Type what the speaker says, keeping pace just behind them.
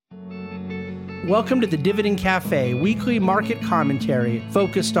Welcome to the Dividend Cafe, weekly market commentary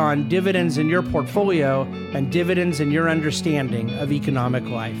focused on dividends in your portfolio and dividends in your understanding of economic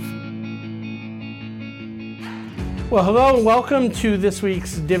life. Well, hello and welcome to this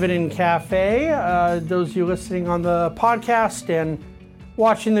week's Dividend Cafe. Those of you listening on the podcast and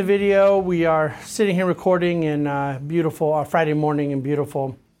watching the video, we are sitting here recording in beautiful Friday morning in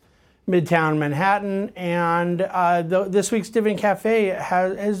beautiful Midtown Manhattan, and this week's Dividend Cafe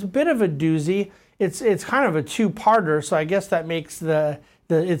has a bit of a doozy. It's kind of a two-parter, so I guess that makes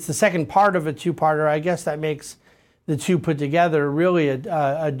it's the second part of a two-parter. I guess that makes the two put together really a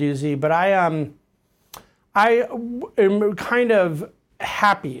doozy. But I am kind of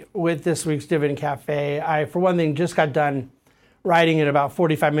happy with this week's Dividend Cafe. I, for one thing, just got done writing it about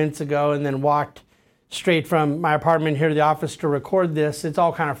 45 minutes ago, and then walked straight from my apartment here to the office to record this. It's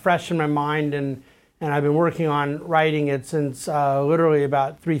all kind of fresh in my mind, and I've been working on writing it since literally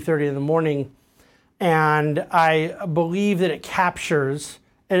about 3:30 in the morning. And I believe that it captures,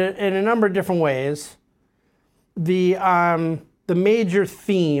 in a number of different ways, the major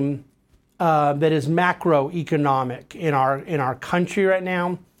theme that is macroeconomic in our country right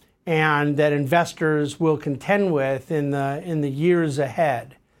now, and that investors will contend with in the years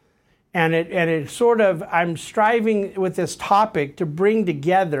ahead. And it sort of, I'm striving with this topic to bring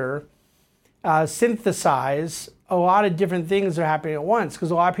together, synthesize a lot of different things that are happening at once.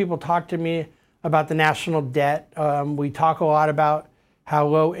 Because a lot of people talk to me about the national debt. We talk a lot about how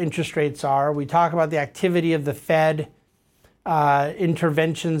low interest rates are. We talk about the activity of the Fed,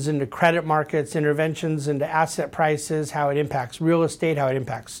 interventions into credit markets, interventions into asset prices, how it impacts real estate, how it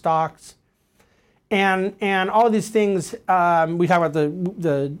impacts stocks. And all these things, we talk about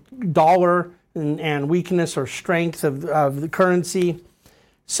the dollar and weakness or strength of the currency.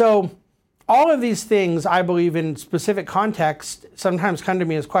 So all of these things, I believe, in specific context, sometimes come to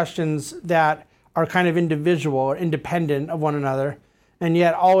me as questions that are kind of individual or independent of one another, and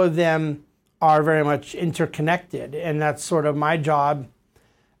yet all of them are very much interconnected. And that's sort of my job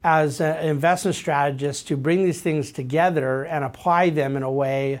as an investment strategist, to bring these things together and apply them in a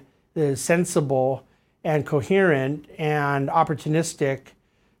way that is sensible and coherent and opportunistic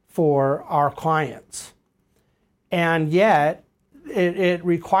for our clients. And yet, it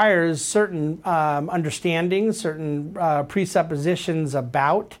requires certain understandings, certain presuppositions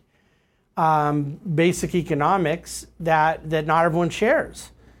about basic economics that not everyone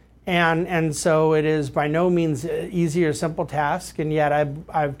shares. And so it is by no means an easy or simple task, and yet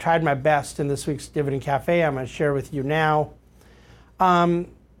I've tried my best in this week's Dividend Cafe. I'm going to share with you now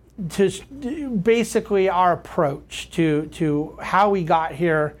to basically our approach to how we got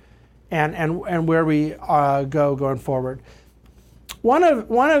here and where we go going forward. One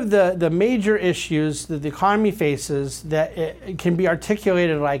of the major issues that the economy faces that it can be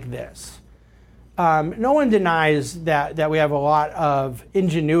articulated like this. No one denies that we have a lot of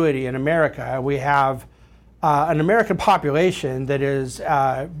ingenuity in America. We have an American population that is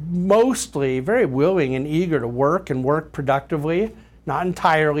mostly very willing and eager to work and work productively. Not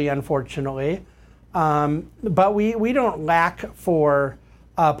entirely, unfortunately, but we don't lack for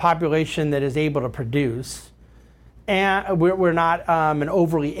a population that is able to produce. And we're not an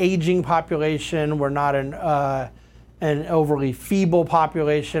overly aging population. We're not an overly feeble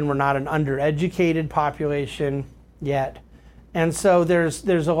population. We're not an undereducated population yet. And so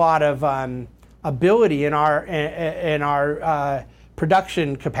there's a lot of ability in our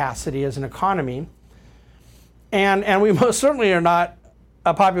production capacity as an economy. And we most certainly are not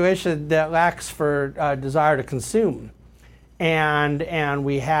a population that lacks for desire to consume. And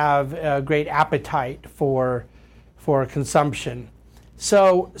we have a great appetite for consumption.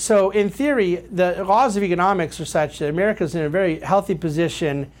 So in theory, the laws of economics are such that America is in a very healthy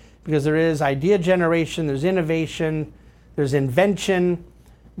position because there is idea generation, there's innovation, there's invention,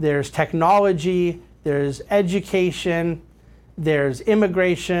 there's technology, there's education, there's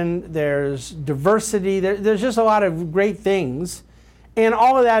immigration, there's diversity, there's just a lot of great things. And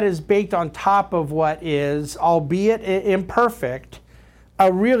all of that is baked on top of what is, albeit imperfect,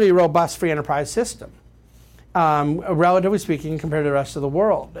 a really robust free enterprise system. Relatively speaking, compared to the rest of the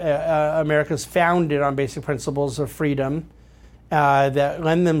world. America's founded on basic principles of freedom that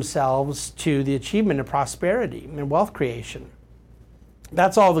lend themselves to the achievement of prosperity and wealth creation.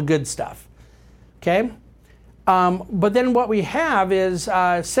 That's all the good stuff, okay? But then what we have is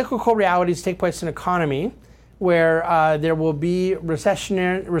cyclical realities take place in an economy where there will be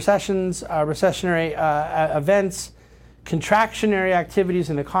recessionary events, contractionary activities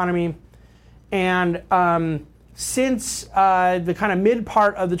in the economy. And since the kind of mid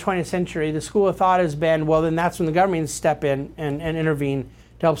part of the 20th century, the school of thought has been, well, then that's when the government step in and intervene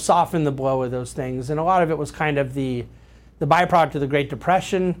to help soften the blow of those things. And a lot of it was kind of the byproduct of the Great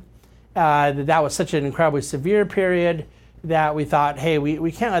Depression. That was such an incredibly severe period that we thought, hey,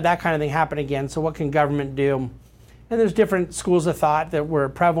 we can't let that kind of thing happen again, so what can government do? And there's different schools of thought that were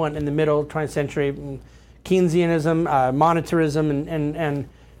prevalent in the middle 20th century, Keynesianism, monetarism,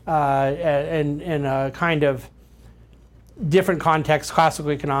 and a kind of different contexts,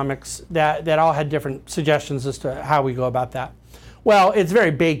 classical economics, that all had different suggestions as to how we go about that. Well, it's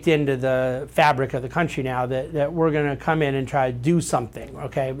very baked into the fabric of the country now that we're going to come in and try to do something,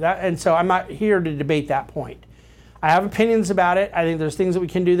 okay? And so I'm not here to debate that point. I have opinions about it. I think there's things that we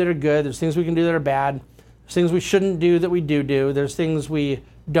can do that are good. There's things we can do that are bad. There's things we shouldn't do that we do. There's things we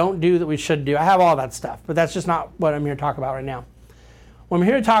don't do that we should do. I have all that stuff, but that's just not what I'm here to talk about right now. What I'm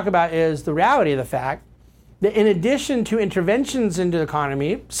here to talk about is the reality of the fact that in addition to interventions into the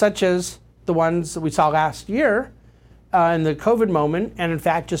economy, such as the ones that we saw last year in the COVID moment, and in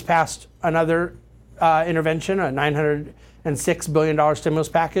fact just passed another intervention, a $906 billion stimulus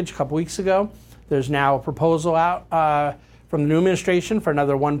package a couple weeks ago. There's now a proposal out from the new administration for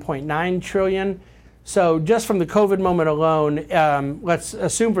another $1.9 trillion. So just from the COVID moment alone, let's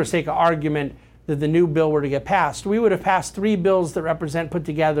assume for sake of argument that the new bill were to get passed. We would have passed 3 bills that represent put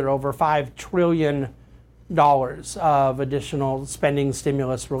together over $5 trillion of additional spending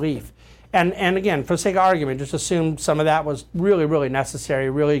stimulus relief. And again, for the sake of argument, just assume some of that was really, really necessary,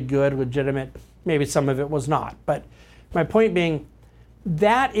 really good, legitimate. Maybe some of it was not. But my point being,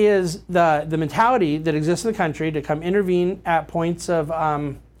 that is the mentality that exists in the country to come intervene at points of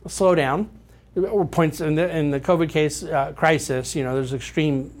slowdown, or points in the COVID case crisis. You know, there's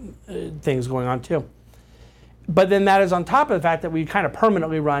extreme things going on too. But then that is on top of the fact that we kind of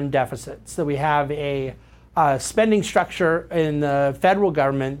permanently run deficits, that we have a spending structure in the federal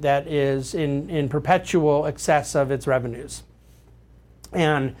government that is in perpetual excess of its revenues.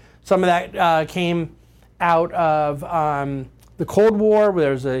 And some of that came out of the Cold War, where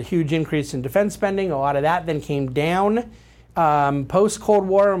there's a huge increase in defense spending. A lot of that then came down post-Cold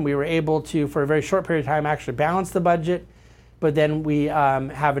War, and we were able to, for a very short period of time, actually balance the budget. But then we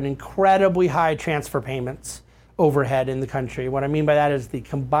have an incredibly high transfer payments overhead in the country. What I mean by that is the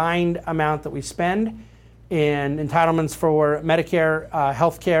combined amount that we spend in entitlements for Medicare,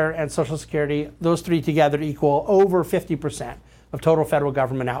 healthcare, and Social Security. Those three together equal over 50% of total federal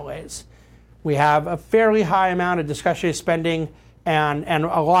government outlays. We have a fairly high amount of discretionary spending, and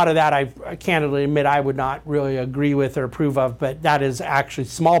a lot of that, I candidly admit, I would not really agree with or approve of, but that is actually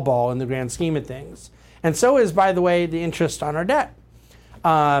small ball in the grand scheme of things. And so is, by the way, the interest on our debt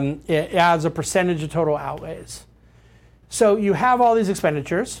as a percentage of total outlays. So you have all these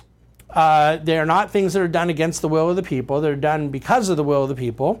expenditures. They are not things that are done against the will of the people. They're done because of the will of the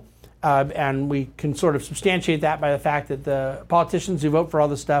people. And we can sort of substantiate that by the fact that the politicians who vote for all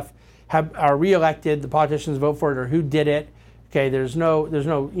this stuff are reelected. The politicians vote for it or who did it. Okay, there's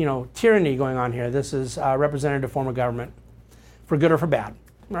no tyranny going on here. This is a representative form of government, for good or for bad,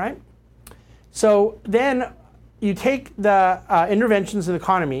 right? So then you take the interventions in the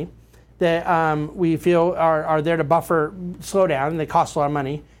economy that we feel are there to buffer slowdown. They cost a lot of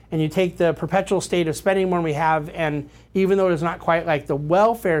money. And you take the perpetual state of spending one we have, and even though it is not quite like the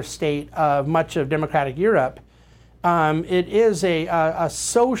welfare state of much of democratic Europe, it is a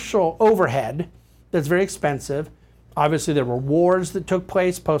social overhead that's very expensive. Obviously, there were wars that took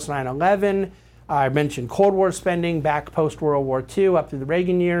place post 9/11. I mentioned Cold War spending back post World War II up through the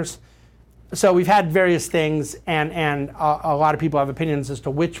Reagan years. So we've had various things, and a lot of people have opinions as to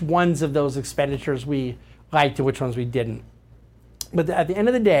which ones of those expenditures we liked and which ones we didn't. But at the end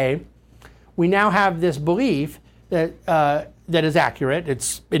of the day, we now have this belief that is accurate,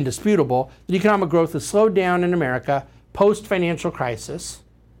 it's indisputable, that economic growth has slowed down in America post-financial crisis,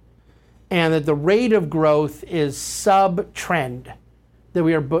 and that the rate of growth is sub-trend, that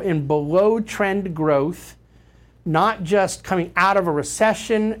we are in below-trend growth, not just coming out of a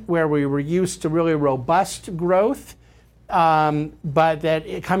recession where we were used to really robust growth, but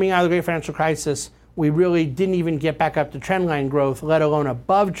that coming out of the Great Financial Crisis, we really didn't even get back up to trendline growth, let alone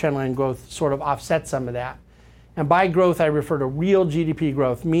above trendline growth, sort of offset some of that. And by growth, I refer to real GDP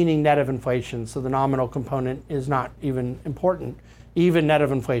growth, meaning net of inflation. So the nominal component is not even important, even net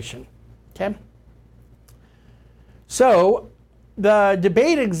of inflation. Okay? So the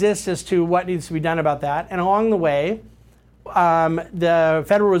debate exists as to what needs to be done about that. And along the way, the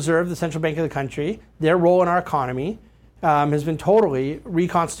Federal Reserve, the central bank of the country, their role in our economy, has been totally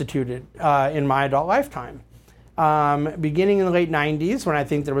reconstituted in my adult lifetime. Beginning in the late 90s, when I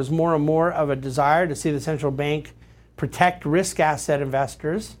think there was more and more of a desire to see the central bank protect risk asset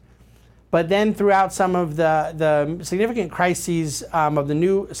investors, But then throughout some of the significant crises of the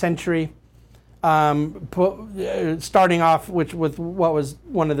new century, starting off with what was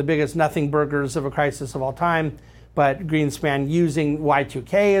one of the biggest nothing burgers of a crisis of all time, but Greenspan using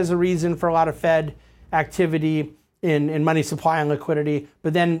Y2K as a reason for a lot of Fed activity in money supply and liquidity.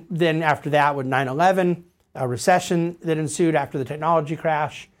 But then after that, with 9/11, a recession that ensued after the technology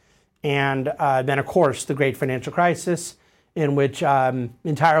crash, and then, of course, the great financial crisis, in which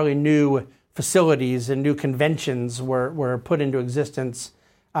entirely new facilities and new conventions were put into existence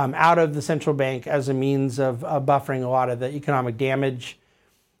out of the central bank as a means of buffering a lot of the economic damage,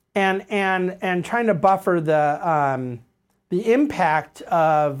 and trying to buffer the impact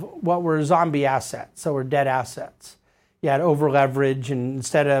of what were zombie assets, so were dead assets. You had over leverage, and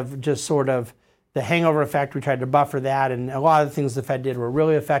instead of just sort of the hangover effect, we tried to buffer that, and a lot of the things the Fed did were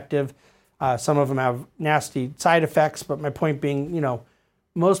really effective. Some of them have nasty side effects, but my point being,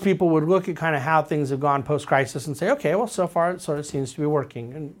 most people would look at kind of how things have gone post-crisis and say, okay, well, so far it sort of seems to be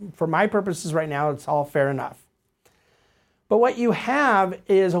working. And for my purposes right now, it's all fair enough. But what you have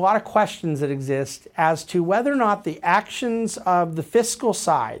is a lot of questions that exist as to whether or not the actions of the fiscal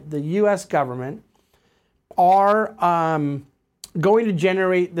side, the U.S. government, are going to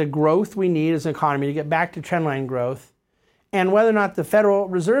generate the growth we need as an economy to get back to trendline growth, and whether or not the Federal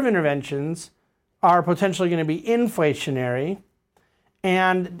Reserve interventions are potentially going to be inflationary.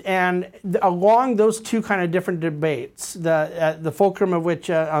 And along those two kind of different debates, the fulcrum of which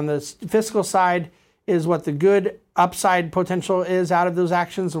on the fiscal side is what the good upside potential is out of those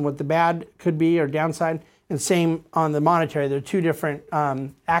actions and what the bad could be or downside, and same on the monetary. There are two different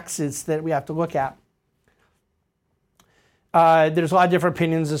axes that we have to look at. There's a lot of different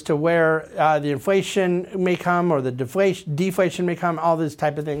opinions as to where the inflation may come or the deflation may come, all these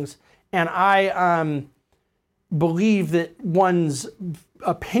type of things. And I believe that one's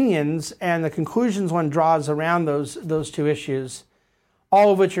opinions and the conclusions one draws around those two issues,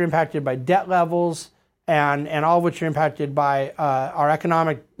 all of which are impacted by debt levels and all of which are impacted by our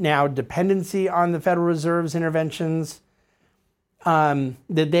economic now dependency on the Federal Reserve's interventions, that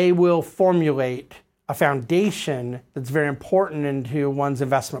they will formulate a foundation that's very important into one's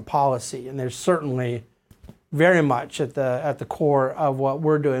investment policy. And there's certainly very much at the core of what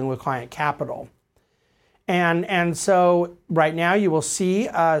we're doing with client capital. And so right now you will see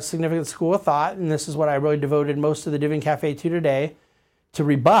a significant school of thought, and this is what I really devoted most of the Dividend Cafe to today, to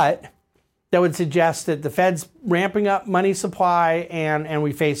rebut, that would suggest that the Fed's ramping up money supply and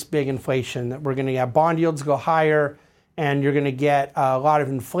we face big inflation, that we're going to have bond yields go higher and you're going to get a lot of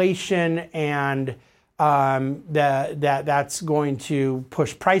inflation, and that's going to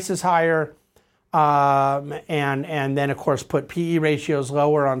push prices higher, and then, of course, put PE ratios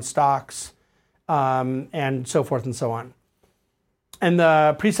lower on stocks, and so forth and so on. And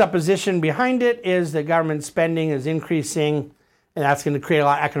the presupposition behind it is that government spending is increasing, and that's going to create a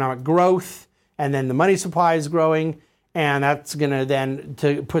lot of economic growth, and then the money supply is growing, and that's going to then,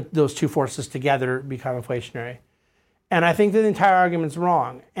 to put those two forces together, become inflationary. And I think that the entire argument's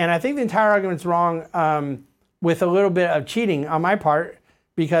wrong. And I think the entire argument's wrong with a little bit of cheating on my part,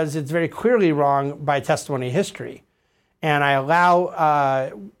 because it's very clearly wrong by testimony history. And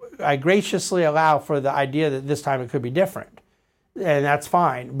I graciously allow for the idea that this time it could be different. And that's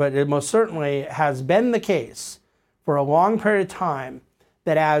fine. But it most certainly has been the case for a long period of time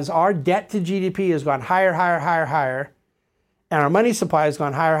that as our debt to GDP has gone higher, and our money supply has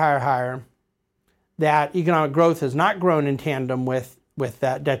gone higher, that economic growth has not grown in tandem with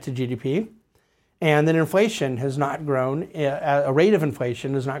that debt to GDP, and that inflation has not grown, a rate of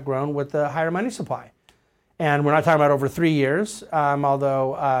inflation has not grown with the higher money supply. And we're not talking about over 3 years,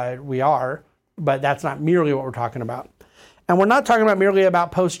 although we are, but that's not merely what we're talking about. And we're not talking about merely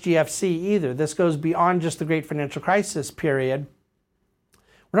about post-GFC either. This goes beyond just the great financial crisis period.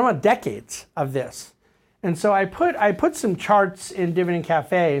 We're talking about decades of this. And so I put some charts in Dividend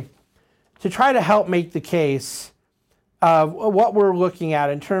Cafe to try to help make the case of what we're looking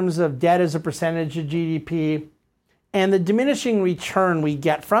at in terms of debt as a percentage of GDP and the diminishing return we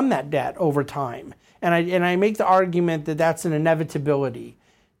get from that debt over time. And I make the argument that that's an inevitability,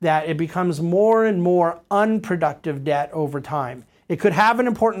 that it becomes more and more unproductive debt over time. It could have an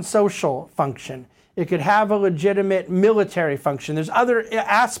important social function. It could have a legitimate military function. There's other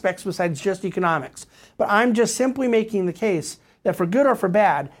aspects besides just economics. But I'm just simply making the case that for good or for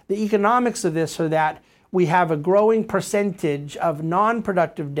bad, the economics of this are that we have a growing percentage of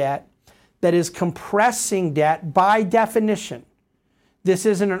non-productive debt that is compressing debt by definition. This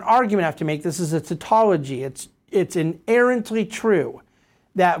isn't an argument I have to make. This is a tautology. It's inherently true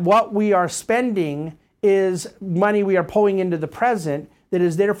that what we are spending is money we are pulling into the present that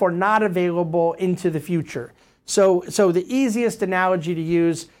is therefore not available into the future. So the easiest analogy to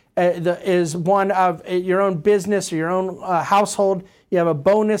use is one of your own business or your own household. You have a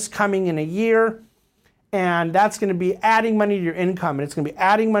bonus coming in a year, and that's going to be adding money to your income, and it's going to be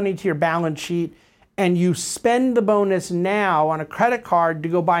adding money to your balance sheet, and you spend the bonus now on a credit card to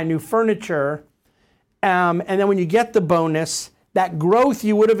go buy new furniture, and then when you get the bonus, that growth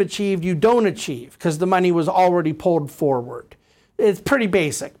you would have achieved, you don't achieve because the money was already pulled forward. It's pretty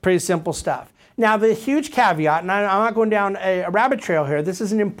basic, pretty simple stuff. Now, the huge caveat, and I'm not going down a rabbit trail here, this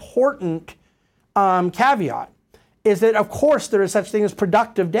is an important caveat, is that, of course, there is such thing as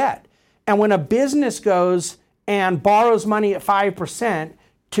productive debt. And when a business goes and borrows money at 5%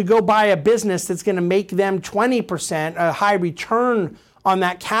 to go buy a business that's going to make them 20%, a high return on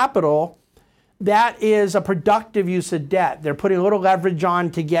that capital, that is a productive use of debt. They're putting a little leverage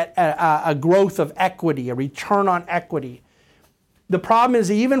on to get a growth of equity, a return on equity. The problem is,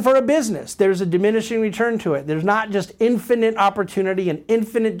 even for a business, there's a diminishing return to it. There's not just infinite opportunity and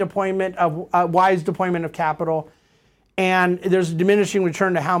infinite deployment of wise deployment of capital, and there's a diminishing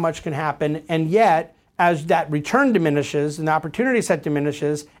return to how much can happen. And yet, as that return diminishes and the opportunity set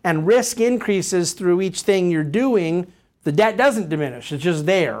diminishes and risk increases through each thing you're doing, the debt doesn't diminish. It's just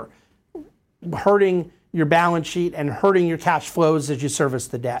there, hurting your balance sheet and hurting your cash flows as you service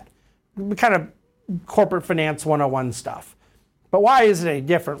the debt. Kind of corporate finance 101 stuff. But why is it any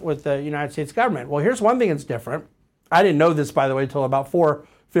different with the United States government? Well, here's one thing that's different. I didn't know this, by the way, until about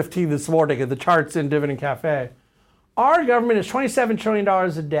 4:15 this morning at the charts in Dividend Cafe. Our government is $27 trillion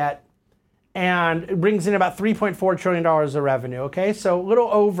of debt, and it brings in about $3.4 trillion of revenue, okay? So a little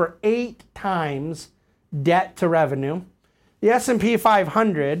over 8 times debt to revenue. The S&P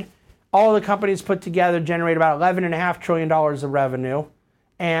 500, all the companies put together, generate about $11.5 trillion of revenue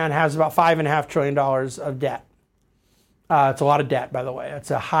and has about $5.5 trillion of debt. It's a lot of debt, by the way.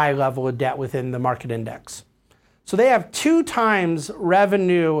 It's a high level of debt within the market index. So they have 2 times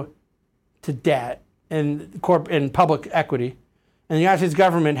revenue to debt in public equity, and the United States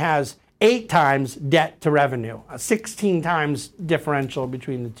government has 8 times debt to revenue, a 16 times differential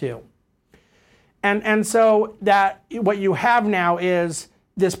between the two. And so that what you have now is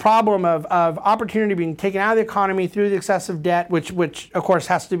this problem of opportunity being taken out of the economy through the excessive debt, which of course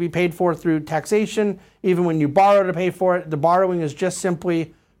has to be paid for through taxation. Even when you borrow to pay for it, the borrowing is just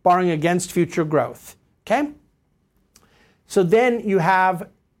simply borrowing against future growth, okay? So then you have,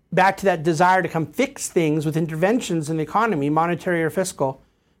 back to that desire to come fix things with interventions in the economy, monetary or fiscal,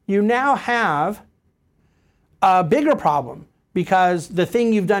 you now have a bigger problem because the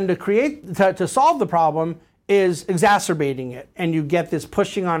thing you've done to solve the problem is exacerbating it, and you get this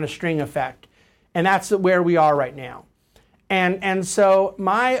pushing on a string effect. And that's where we are right now. And so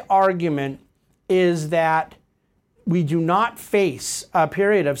my argument is that we do not face a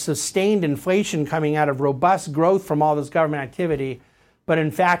period of sustained inflation coming out of robust growth from all this government activity, but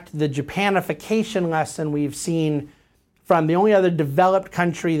in fact, the Japanification lesson we've seen from the only other developed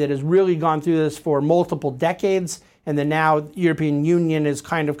country that has really gone through this for multiple decades, and then now European Union is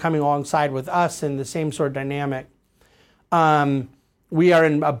kind of coming alongside with us in the same sort of dynamic. We are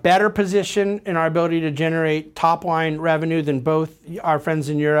in a better position in our ability to generate top-line revenue than both our friends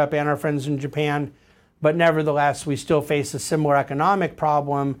in Europe and our friends in Japan, but nevertheless, we still face a similar economic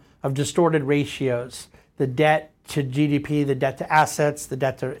problem of distorted ratios. The debt to GDP, the debt to assets, the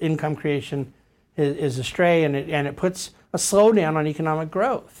debt to income creation is astray, and it puts a slowdown on economic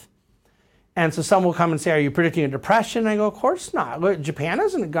growth. And so some will come and say, are you predicting a depression? I go, of course not. Look, Japan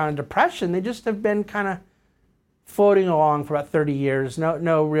hasn't gone into depression. They just have been kind of floating along for about 30 years.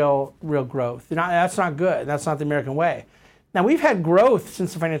 No real growth. That's not good. That's not the American way. Now, we've had growth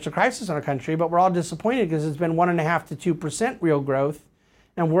since the financial crisis in our country, but we're all disappointed because it's been 1.5% to 2% real growth.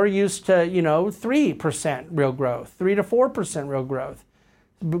 And we're used to, 3% real growth, 3 to 4% real growth,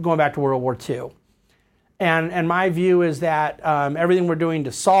 going back to World War II. And my view is that everything we're doing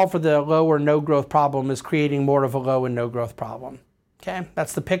to solve for the low or no growth problem is creating more of a low and no growth problem. Okay,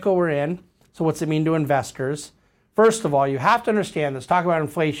 that's the pickle we're in. So what's it mean to investors? First of all, you have to understand this. Talk about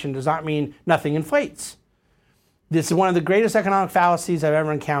inflation does not mean nothing inflates. This is one of the greatest economic fallacies I've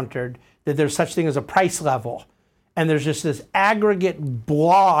ever encountered, that there's such thing as a price level. And there's just this aggregate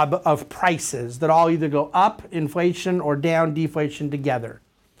blob of prices that all either go up, inflation, or down, deflation together.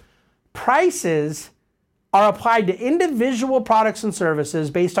 Prices are applied to individual products and services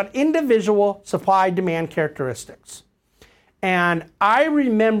based on individual supply-demand characteristics. And I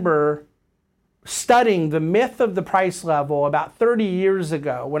remember studying the myth of the price level about 30 years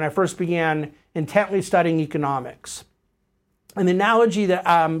ago when I first began intently studying economics. And the analogy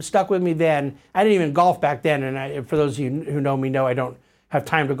that stuck with me then, I didn't even golf back then, and for those of you who know me know I don't have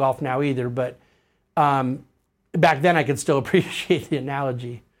time to golf now either, but back then I could still appreciate the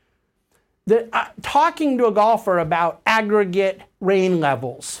analogy. Talking to a golfer about aggregate rain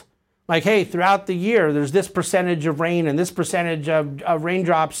levels, like, hey, throughout the year, there's this percentage of rain and this percentage of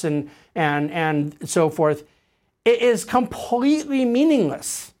raindrops and so forth, it is completely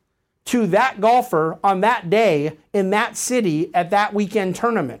meaningless to that golfer on that day in that city at that weekend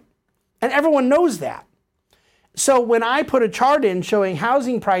tournament. And everyone knows that. So when I put a chart in showing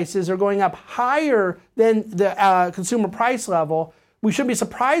housing prices are going up higher than the consumer price level, we shouldn't be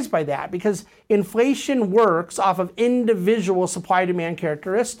surprised by that, because inflation works off of individual supply-demand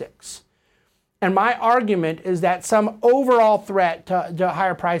characteristics. And my argument is that some overall threat to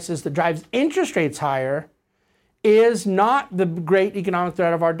higher prices that drives interest rates higher is not the great economic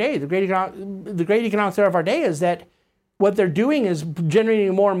threat of our day. The great economic threat of our day is that what they're doing is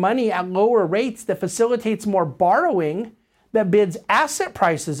generating more money at lower rates that facilitates more borrowing, that bids asset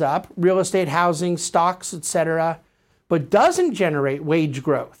prices up, real estate, housing, stocks, etc., but doesn't generate wage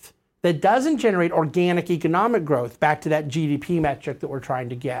growth, that doesn't generate organic economic growth, back to that GDP metric that we're trying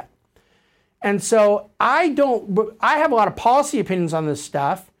to get. And so I have a lot of policy opinions on this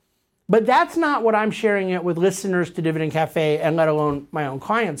stuff, but that's not what I'm sharing it with listeners to Dividend Cafe, and let alone my own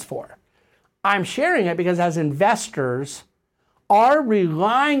clients for. I'm sharing it because as investors, our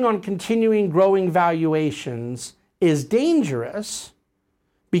relying on continuing growing valuations is dangerous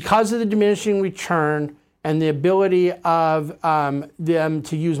because of the diminishing return and the ability of them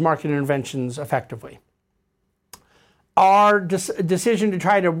to use market interventions effectively. Our decision to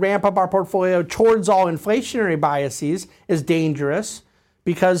try to ramp up our portfolio towards all inflationary biases is dangerous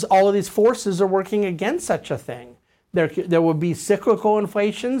because all of these forces are working against such a thing. There will be cyclical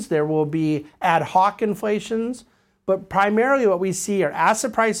inflations, there will be ad hoc inflations, but primarily what we see are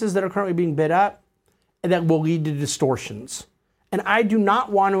asset prices that are currently being bid up and that will lead to distortions. And I do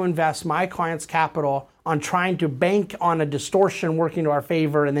not want to invest my clients' capital on trying to bank on a distortion working to our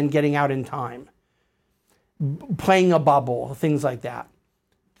favor and then getting out in time. Playing a bubble, things like that.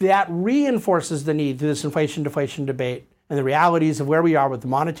 That reinforces the need through this inflation-deflation debate and the realities of where we are with the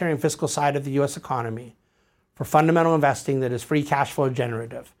monetary and fiscal side of the U.S. economy for fundamental investing that is free cash flow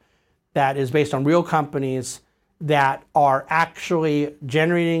generative, that is based on real companies that are actually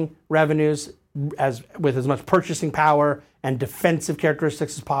generating revenues with as much purchasing power and defensive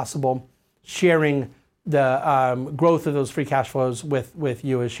characteristics as possible, sharing the growth of those free cash flows with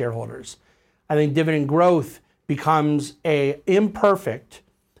you as shareholders. I think dividend growth becomes a imperfect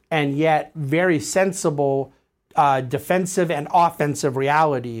and yet very sensible defensive and offensive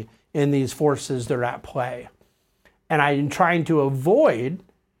reality in these forces that are at play. And I'm trying to avoid,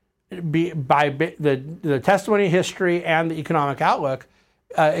 by the testimony history and the economic outlook,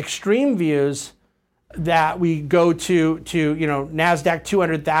 extreme views that we go to NASDAQ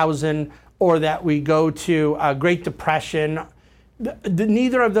 200,000 or that we go to a Great Depression.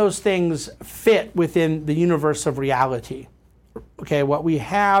 Neither of those things fit within the universe of reality. Okay, what we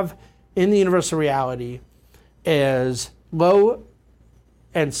have in the universe of reality is low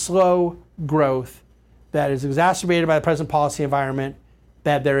and slow growth that is exacerbated by the present policy environment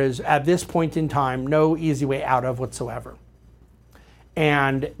that there is, at this point in time, no easy way out of whatsoever.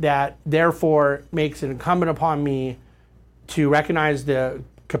 And that therefore makes it incumbent upon me to recognize the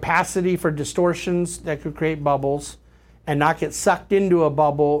capacity for distortions that could create bubbles and not get sucked into a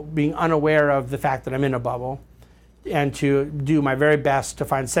bubble being unaware of the fact that I'm in a bubble, and to do my very best to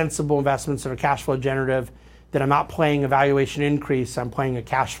find sensible investments that are cash flow generative, that I'm not playing a valuation increase, I'm playing a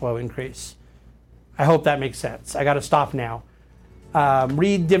cash flow increase. I hope that makes sense. I got to stop now.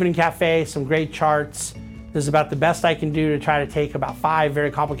 Read Dividend Cafe, some great charts. This is about the best I can do to try to take about 5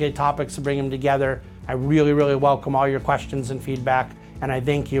 very complicated topics and bring them together. I really, really welcome all your questions and feedback, and I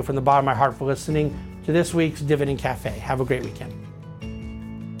thank you from the bottom of my heart for listening to this week's Dividend Cafe. Have a great weekend.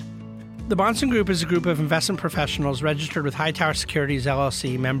 The Bahnsen Group is a group of investment professionals registered with Hightower Securities,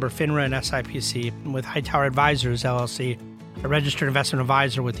 LLC, member FINRA and SIPC, and with Hightower Advisors, LLC, a registered investment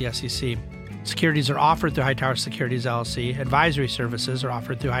advisor with the SEC. Securities are offered through Hightower Securities, LLC. Advisory services are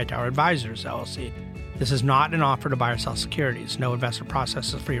offered through Hightower Advisors, LLC. This is not an offer to buy or sell securities. No investment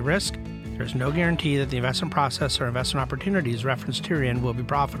process is free of risk. There is no guarantee that the investment process or investment opportunities referenced herein will be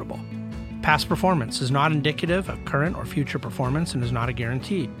profitable. Past performance is not indicative of current or future performance and is not a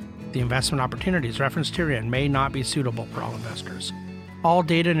guarantee. The investment opportunities referenced herein may not be suitable for all investors. All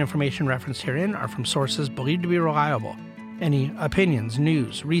data and information referenced herein are from sources believed to be reliable. Any opinions,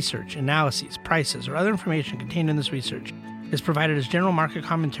 news, research, analyses, prices, or other information contained in this research is provided as general market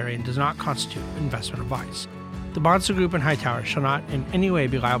commentary and does not constitute investment advice. The Bahnsen Group and Hightower shall not in any way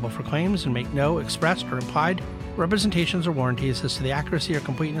be liable for claims and make no expressed or implied representations or warranties as to the accuracy or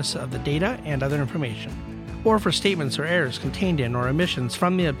completeness of the data and other information, or for statements or errors contained in or omissions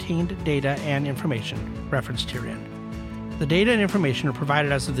from the obtained data and information referenced herein. The data and information are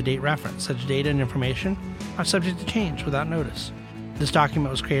provided as of the date referenced. Such data and information are subject to change without notice. This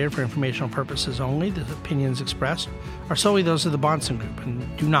document was created for informational purposes only. The opinions expressed are solely those of the Bahnsen Group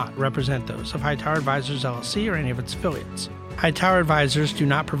and do not represent those of Hightower Advisors LLC or any of its affiliates. Hightower Advisors do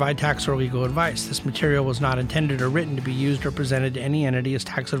not provide tax or legal advice. This material was not intended or written to be used or presented to any entity as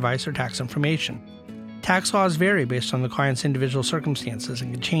tax advice or tax information. Tax laws vary based on the client's individual circumstances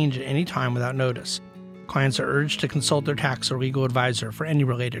and can change at any time without notice. Clients are urged to consult their tax or legal advisor for any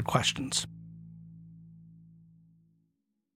related questions.